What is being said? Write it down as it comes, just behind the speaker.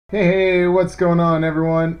Hey, what's going on,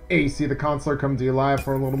 everyone? AC the Consular coming to you live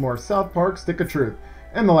for a little more South Park Stick of Truth.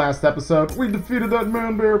 In the last episode, we defeated that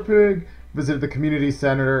man-bear pig, visited the community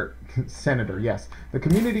center, yes, the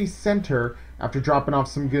community center after dropping off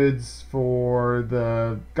some goods for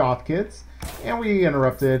the goth kids, and we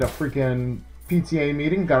interrupted a freaking PTA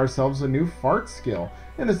meeting, got ourselves a new fart skill.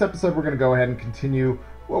 In this episode, we're going to go ahead and continue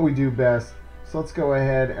what we do best. So let's go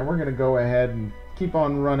ahead, and we're going to go ahead and keep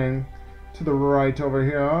on running to the right over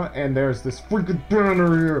here, and there's this freaking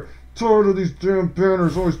banner here. Tired of these damn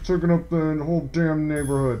banners always taking up the whole damn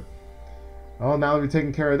neighborhood. Well, now that we've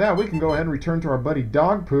taken care of that, we can go ahead and return to our buddy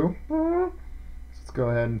Dog Poo. So let's go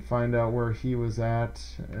ahead and find out where he was at.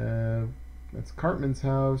 That's Cartman's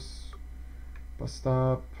house. Bus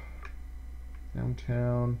stop.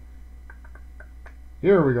 Downtown.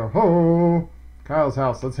 Here we go. Ho! Kyle's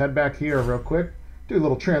house. Let's head back here real quick. Do a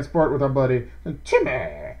little transport with our buddy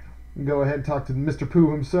Timmy. Go ahead and talk to Mr.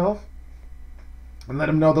 Pooh himself. And let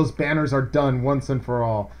him know those banners are done once and for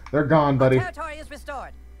all. They're gone, buddy. Our territory is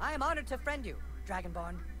restored. I am honored to friend you,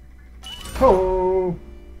 Dragonborn. Ho!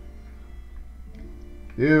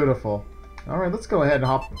 Beautiful. Alright, let's go ahead and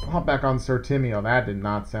hop back on Sir Timmy. Oh, that did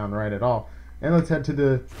not sound right at all. And let's head to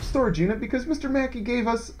the storage unit because Mr. Mackey gave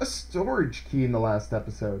us a storage key in the last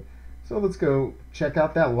episode. So let's go check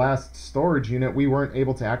out that last storage unit we weren't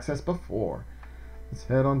able to access before. Let's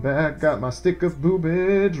head on back. Got my stick of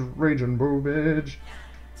boobage, raging boobage.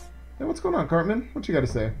 Hey, what's going on, Cartman? What you got to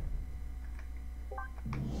say?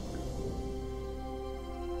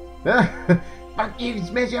 Fuck you,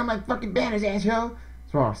 smash on my fucking banners, asshole.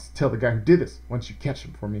 So I'll tell the guy who did this once you catch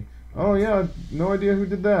him for me. Oh yeah, no idea who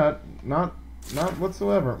did that. Not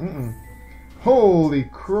whatsoever. Holy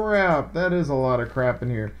crap, that is a lot of crap in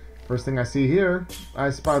here. First thing I see here,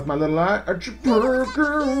 I spy with my little eye. A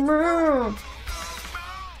cheeseburger man.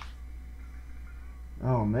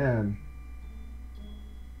 Oh man,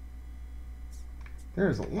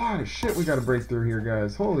 there's a lot of shit we gotta break through here,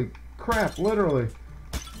 guys. Holy crap, literally.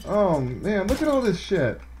 Oh man, look at all this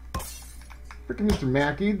shit. Freaking Mr.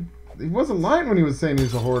 Mackey. He wasn't lying when he was saying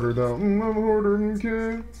he's a hoarder, though. I'm a hoarder,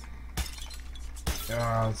 okay?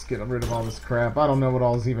 Let's get rid of all this crap. I don't know what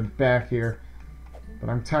all is even back here, but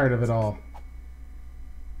I'm tired of it all.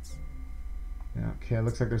 Okay,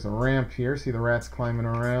 looks like there's a ramp here. See the rats climbing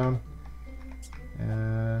around.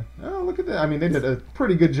 Oh, look at that. I mean, they did a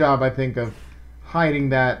pretty good job, I think, of hiding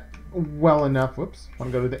that well enough. Whoops. I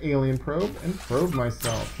want to go to the alien probe and probe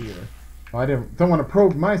myself here. Well, I don't want to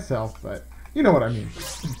probe myself, but you know what I mean.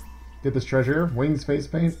 Get this treasure. Wings face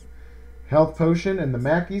paint. Health potion and the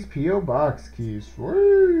Mackey's P.O. Box key.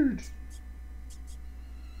 Sweet!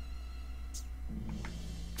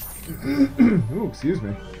 Ooh, excuse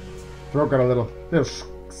me. Throat got a little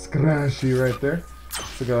scratchy right there.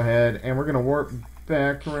 So go ahead and we're going to warp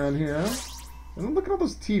back around here. And look at all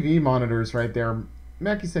those TV monitors right there.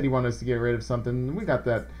 Mackey said he wanted us to get rid of something. We got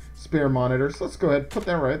that spare monitor. So let's go ahead and put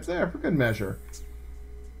that right there for good measure.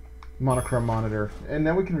 Monochrome monitor. And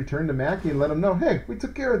now we can return to Mackey and let him know, hey, we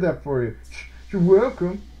took care of that for you. You're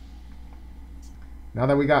welcome. Now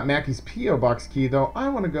that we got Mackey's P.O. Box key, though, I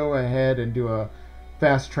want to go ahead and do a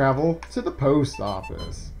fast travel to the post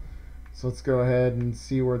office. So let's go ahead and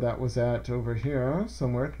see where that was at over here.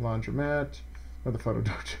 Somewhere. Laundromat. Or the photo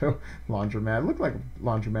dojo. Laundromat. Looked like a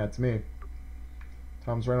laundromat to me.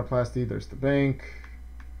 Tom's Rhinoplasty. There's the bank.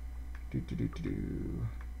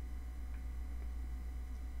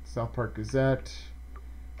 South Park Gazette.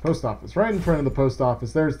 Post office. Right in front of the post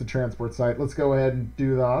office. There's the transport site. Let's go ahead and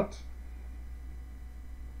do that.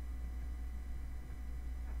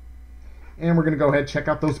 And we're going to go ahead and check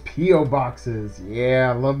out those P.O. boxes.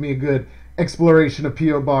 Yeah, love me a good exploration of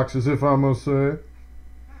P.O. boxes, if I must say.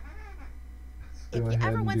 If you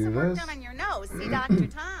ever want some work done on your nose, see Dr.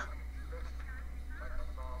 Tom.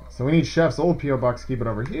 So we need Chef's old P.O. box to keep it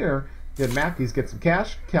over here. Get Mackey's, get some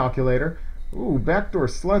cash, calculator. Ooh, Backdoor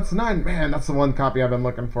Sluts 9. Man, that's the one copy I've been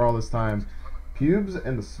looking for all this time. Pubes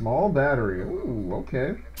and the small battery. Ooh,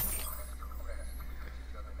 okay.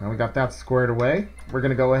 Now we got that squared away. We're going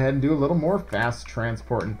to go ahead and do a little more fast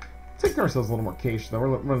transport and take ourselves a little more cash, though.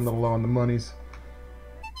 We're running a little low on the monies.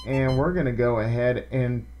 And we're going to go ahead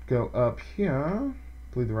and go up here. I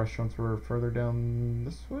believe the restaurants were further down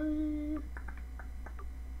this way.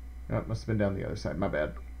 Oh, it must have been down the other side. My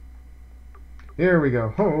bad. Here we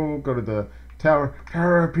go. Oh, go to the Tower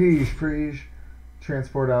of Peace, please.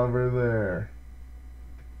 Transport over there.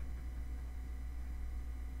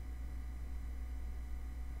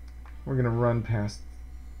 We're going to run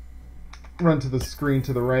to the screen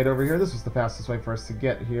to the right over here. This was the fastest way for us to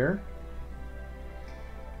get here.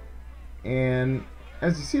 And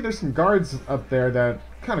as you see, there's some guards up there that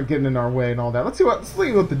kind of getting in our way and all that. Let's see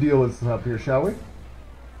what the deal is up here, shall we?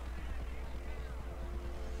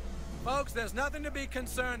 Folks, there's nothing to be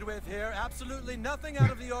concerned with here. Absolutely nothing out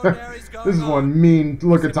of the ordinary is going on. This is one mean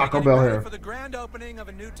look at Taco Bell here. For the grand opening of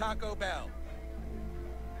a new Taco Bell.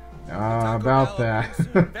 About that.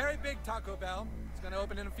 Very big Taco Bell. It's going to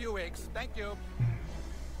open in a few weeks. Thank you.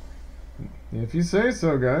 If you say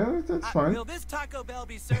so, guys, that's fine. Will this Taco Bell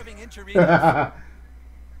be serving enchiladas?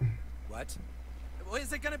 What? Well,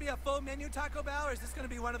 is it going to be a full menu Taco Bell, or is this going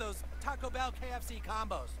to be one of those Taco Bell KFC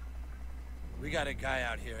combos? We got a guy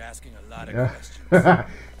out here asking a lot of questions.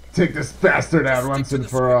 Take this bastard out once and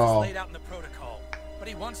for all. Laid out in the protocol, but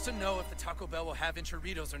he wants to know if the Taco Bell will have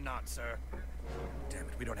enchiladas or not, sir. Damn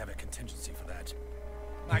it, we don't have a contingency for that.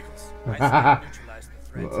 Michaels, I think neutralize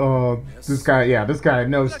the threat. Oh, this guy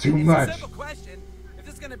knows too much. It's a simple question. If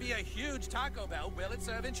this is going to be a huge Taco Bell, will it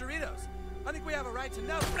serve enchiladas? I think we have a right to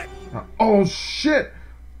know. Oh shit!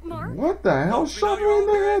 Mark? What the hell shot me in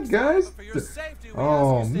the head, guys?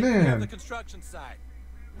 Oh man! The construction site.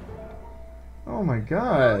 Oh my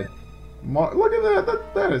god! Look at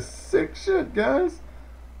that! That is sick shit, guys.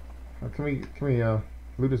 Can we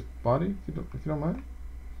loot his body if you don't mind?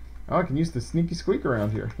 Oh, I can use the sneaky squeak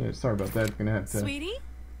around here. Yeah, sorry about that. Gonna have to. Sweetie?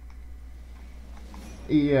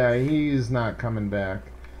 Yeah, he's not coming back.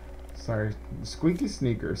 Sorry, squeaky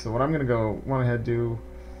sneaker. So what I'm gonna want ahead do,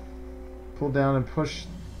 pull down and push,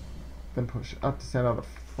 then push up to send out a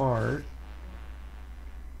fart.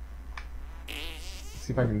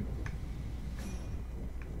 See if I can.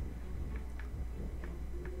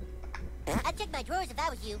 I'd check my drawers if I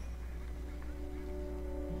was you.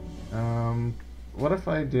 What if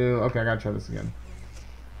I do? Okay, I gotta try this again.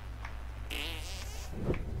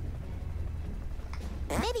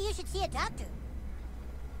 Maybe you should see a doctor.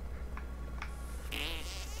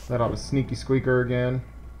 Let out a sneaky squeaker again.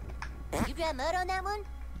 You grab mud on that one?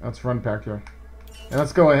 Let's run back here. And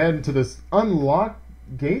let's go ahead into this unlock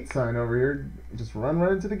gate sign over here. Just run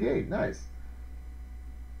right into the gate. Nice.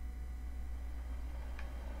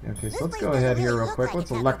 Okay, so let's go ahead here real quick.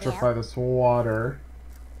 Let's electrify this water.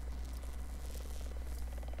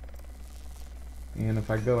 And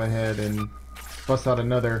if I go ahead and bust out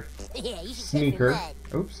another sneaker.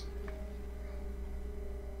 Oops.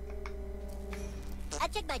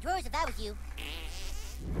 I'd check my drawers if I was you.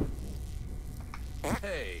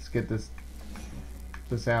 Hey. Let's get this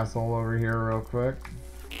asshole over here real quick.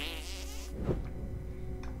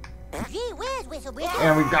 Gee whiz, whistleblower.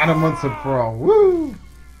 And we got him once and for all. Woo!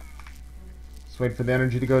 Just wait for the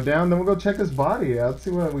energy to go down, then we'll go check his body out,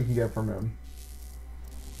 see what we can get from him.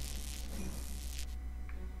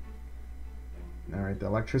 Alright, the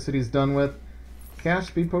electricity's done with. Cash,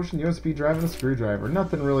 speed potion, USB drive, and a screwdriver.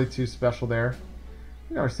 Nothing really too special there.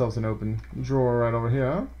 We got ourselves an open drawer right over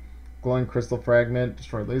here. Glowing crystal fragment,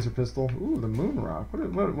 destroyed laser pistol. Ooh, the moon rock.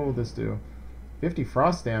 What will this do? 50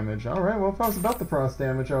 frost damage. Alright, well, if I was about the frost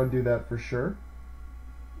damage, I would do that for sure.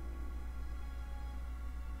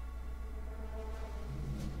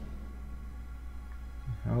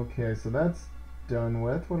 Okay, so that's done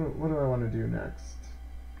with. What do I want to do next?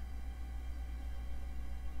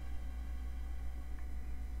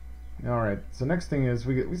 Alright, so next thing is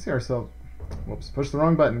we see ourselves. Whoops, push the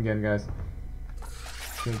wrong button again, guys.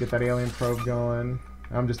 Gonna get that alien probe going.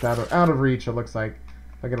 I'm just out of reach, it looks like.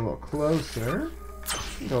 If I get a little closer,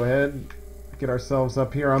 go ahead, get ourselves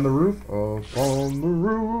up here on the roof. Up on the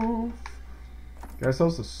roof. Get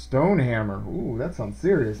ourselves a stone hammer. Ooh, that sounds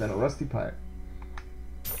serious. And a rusty pipe.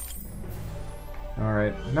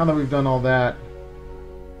 Alright, now that we've done all that,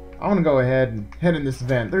 I want to go ahead and head in this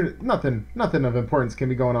vent. There's nothing of importance can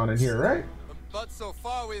be going on in here, right? But so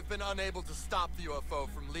far we've been unable to stop the UFO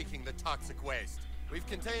from leaking the toxic waste. We've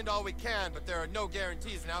contained all we can, but there are no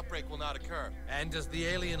guarantees an outbreak will not occur. And does the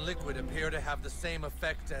alien liquid appear to have the same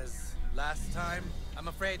effect as last time? I'm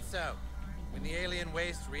afraid so. When the alien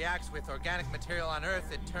waste reacts with organic material on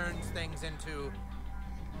Earth, it turns things into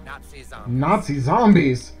Nazi zombies. Nazi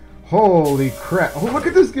zombies? Holy crap. Oh, look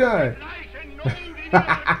at this guy.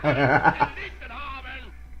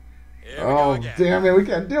 Oh, damn it. We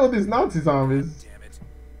can't deal with these Nazi zombies. Damn it.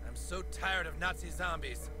 I'm so tired of Nazi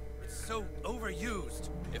zombies. It's so overused.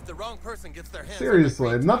 If the wrong person gets their hands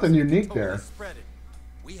seriously, on the nothing toxin, unique totally there. Spread it.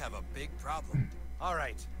 We have a big problem. All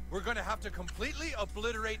right. We're going to have to completely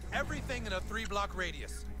obliterate everything in a 3-block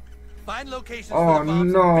radius. Find locations for the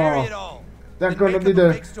bombs and bury it all. That's Then going to make be up a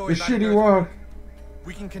the fake story about shitty an one. earthquake.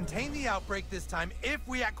 We can contain the outbreak this time if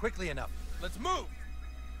we act quickly enough. Let's move.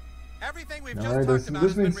 Everything we've just Alright, talked about this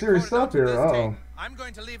has been means serious recorded stuff onto here. this tape. Uh-oh. I'm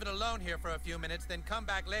going to leave it alone here for a few minutes, then come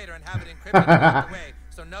back later and have it encrypted and locked away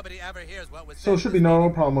so nobody ever hears what was said. So it should be no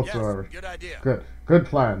problem Yes, whatsoever. good idea. Good. Good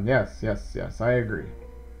plan. Yes, yes, yes. I agree.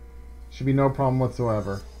 Should be no problem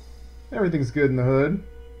whatsoever. Everything's good in the hood.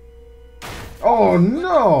 Oh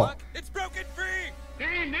no! Look, it's broken free.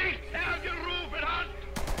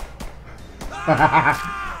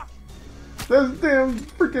 This damn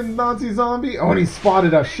freaking Nazi zombie. Oh, and he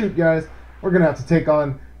spotted us. Shoot, guys. We're gonna have to take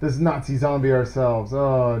on this Nazi zombie ourselves.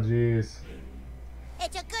 Oh, jeez.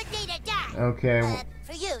 It's a good day to die. Okay.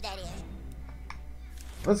 For you, that is.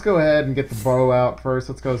 Let's go ahead and get the bow out first.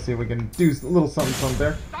 Let's go see if we can do a little something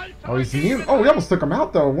there. Oh, he's immune. Oh, we almost took him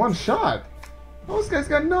out, though. One shot. Oh, this guy's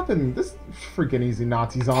got nothing. This freaking easy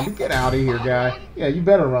Nazi zombie. Get out of here, guy. Yeah, you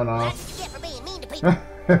better run off. That's what you get for being mean to people.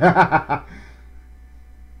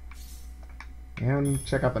 And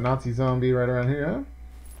check out the Nazi zombie right around here.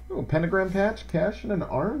 Oh, pentagram patch, cash, and an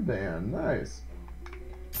armband. Nice.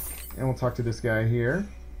 And we'll talk to this guy here.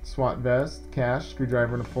 SWAT vest, cash,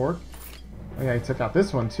 screwdriver, and a fork. Oh yeah, he took out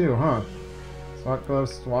this one too, huh? SWAT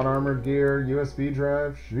gloves, SWAT armor gear, USB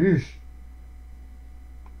drive. Sheesh.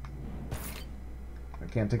 I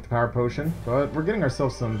can't take the power potion, but we're getting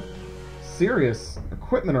ourselves some serious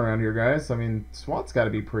equipment around here, guys. I mean, SWAT's got to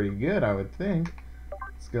be pretty good, I would think.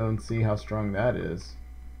 Let's go and see how strong that is.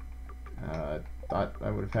 Thought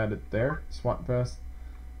I would have had it there. SWAT vest,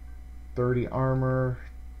 30 armor,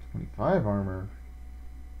 25 armor.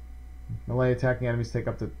 Melee attacking enemies take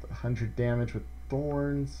up to 100 damage with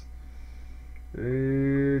thorns. I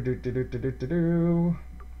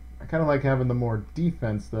kind of like having the more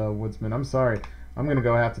defense, though, Woodsman. I'm sorry. I'm going to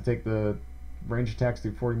go have to take the range attacks,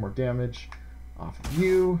 do 40 more damage off of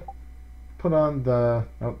you. Put on the...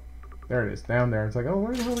 Oh, there it is, down there. It's like, oh,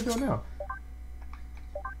 where the hell do we go now?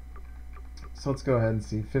 So let's go ahead and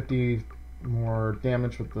see. 50 more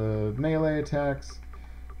damage with the melee attacks.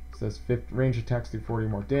 It says 50, range attacks do 40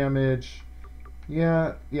 more damage.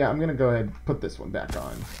 Yeah, I'm going to go ahead and put this one back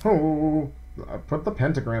on. Oh, I put the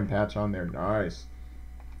pentagram patch on there. Nice.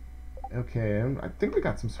 Okay, I think we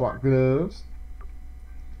got some SWAT gloves.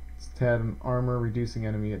 It's tad armor, reducing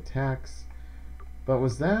enemy attacks. But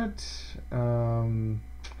was that the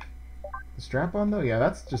strap-on, though? Yeah,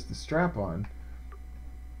 that's just the strap-on.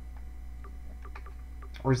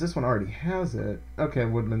 Or is this one already has it? Okay,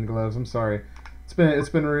 Woodman gloves. I'm sorry. It's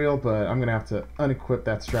been real, but I'm gonna have to unequip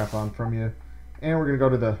that strap-on from you. And we're gonna go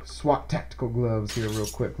to the SWAT tactical gloves here real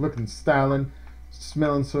quick. Looking styling,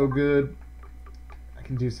 smelling so good. I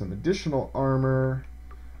can do some additional armor.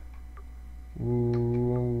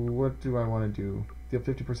 Ooh, what do I want to do? Deal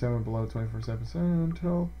 50% when below 24%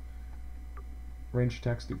 until range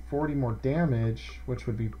attacks do 40 more damage, which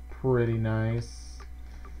would be pretty nice.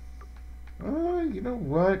 You know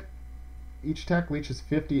what? Each attack leeches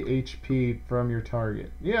 50 HP from your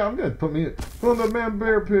target. Yeah, I'm good. Put on the man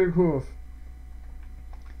bear pig hoof.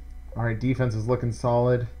 Alright, defense is looking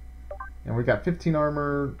solid. And we got 15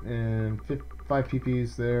 armor and 5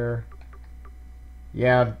 PPs there.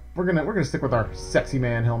 Yeah, we're gonna stick with our sexy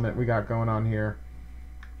man helmet we got going on here.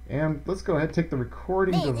 And let's go ahead and take the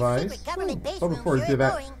recording device. Oh, before we do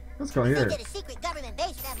that, let's go here. A secret government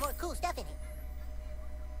base should have more cool stuff in it.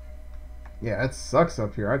 Yeah, it sucks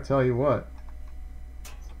up here, I tell you what.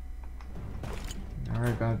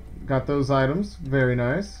 Alright, got those items. Very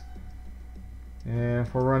nice. And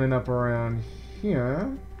if we're running up around here...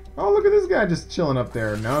 Oh, look at this guy just chilling up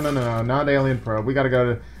there. No, not Alien Probe. We gotta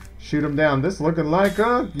go to shoot him down. This looking like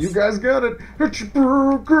you guys got it.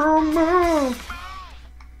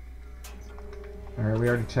 Alright, we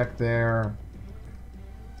already checked there.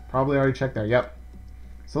 Probably already checked there, yep.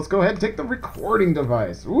 So let's go ahead and take the recording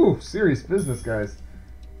device. Ooh, serious business, guys.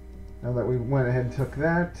 Now that we went ahead and took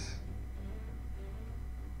that.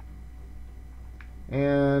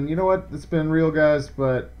 And you know what? It's been real, guys,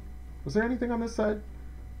 but was there anything on this side?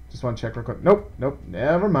 Just want to check real quick. Nope,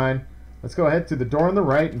 never mind. Let's go ahead to the door on the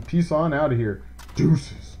right and peace on out of here.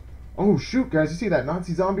 Deuces. Oh, shoot, guys. You see that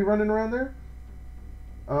Nazi zombie running around there?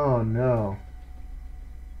 Oh, no.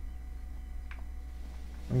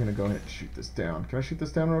 I'm going to go ahead and shoot this down. Can I shoot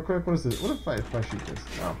this down real quick? What is this? What if I shoot this?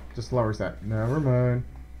 Oh, just lowers that. Never mind.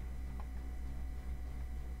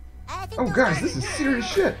 Oh, guys, this is serious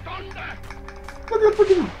shit. Look at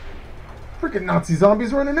the freaking Nazi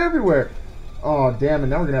zombies running everywhere. Oh, damn it.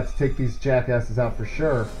 Now we're going to have to take these jackasses out for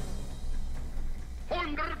sure.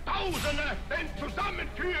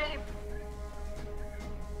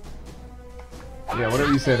 Yeah,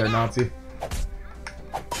 whatever you say there, Nazi.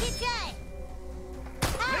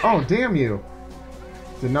 Oh, damn you.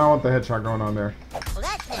 Did not want the headshot going on there.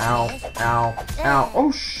 Ow, ow, ow.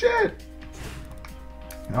 Oh, shit.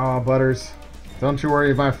 Oh, Butters. Don't you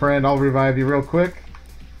worry, my friend. I'll revive you real quick.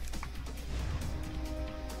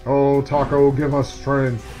 Oh, Taco, give us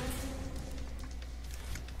strength.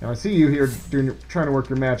 Now I see you here trying to work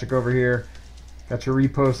your magic over here. Got your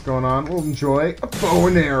repost going on. We'll enjoy a bow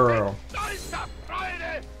and arrow.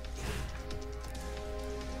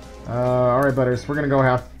 Alright, butters. We're gonna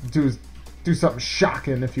go do something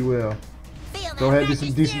shocking, if you will. Go ahead, do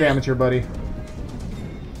some decent damage here, buddy.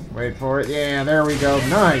 Wait for it. Yeah, there we go.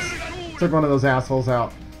 Nice. Took one of those assholes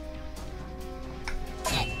out.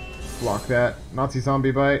 Block that. Nazi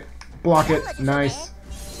zombie bite. Block it. Nice.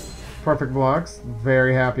 Perfect blocks.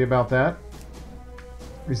 Very happy about that.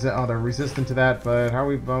 Oh, they're resistant to that, but how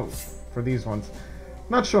we vote for these ones?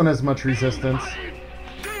 Not showing as much resistance.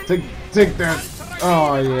 Take that.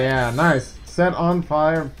 Oh, yeah. Nice. Set on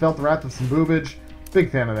fire. Felt the wrath of some boobage.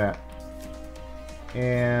 Big fan of that.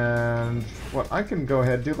 And what I can go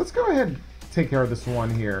ahead and do, let's go ahead and take care of this one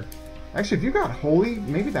here. Actually, if you got holy,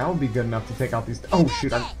 maybe that would be good enough to take out these. Oh,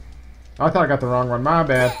 shoot. I thought I got the wrong one. My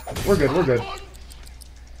bad. We're good. We're good.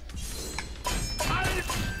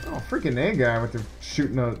 Oh, freaking A guy with the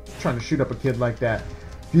trying to shoot up a kid like that.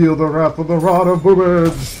 Feel the wrath of the rod of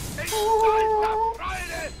boobage.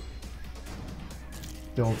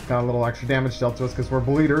 Still got a little extra damage dealt to us because we're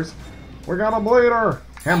bleeders. We got a bleeder.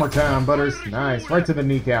 Hammer time, butters. Nice. Right to the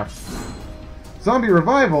kneecaps. Zombie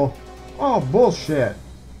revival? Oh, bullshit.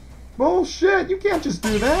 Bullshit. You can't just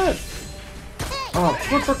do that. Oh,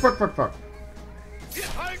 fuck.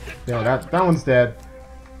 Yeah, that one's dead.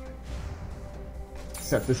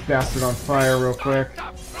 Set this bastard on fire real quick.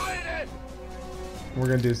 We're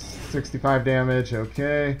gonna do 65 damage.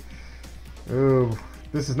 Okay. Ooh,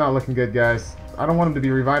 this is not looking good, guys. I don't want him to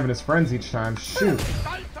be reviving his friends each time. Shoot.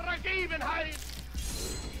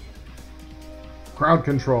 Crowd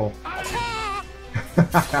control.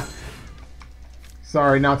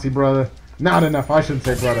 Sorry, Nazi brother. Not enough. I shouldn't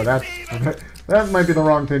say brother. That might be the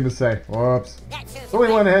wrong thing to say. Whoops. So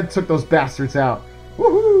we went ahead and took those bastards out.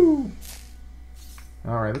 Woohoo!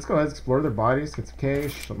 Alright, let's go ahead and explore their bodies. Get some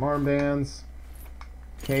cash, some armbands.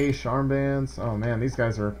 Cash, armbands. Oh man, these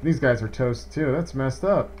guys are toast too. That's messed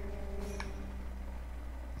up.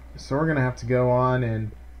 So we're gonna have to go on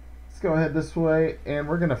and let's go ahead this way, and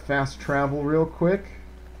we're gonna fast travel real quick.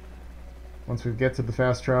 Once we get to the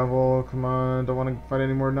fast travel, come on, don't want to fight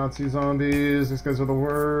any more Nazi zombies. These guys are the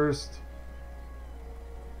worst.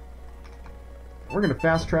 We're gonna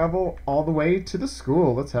fast travel all the way to the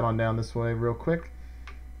school. Let's head on down this way real quick.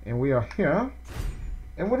 And we are here.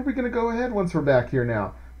 And what are we gonna go ahead once we're back here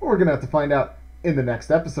now? Well, we're gonna have to find out in the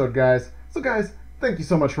next episode, guys. So guys, thank you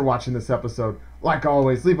so much for watching this episode. Like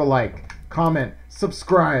always, leave a like, comment,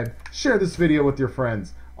 subscribe, share this video with your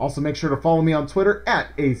friends. Also make sure to follow me on Twitter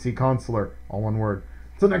at ACConsular, all one word.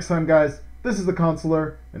 Till next time, guys, this is the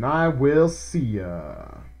Consular, and I will see ya.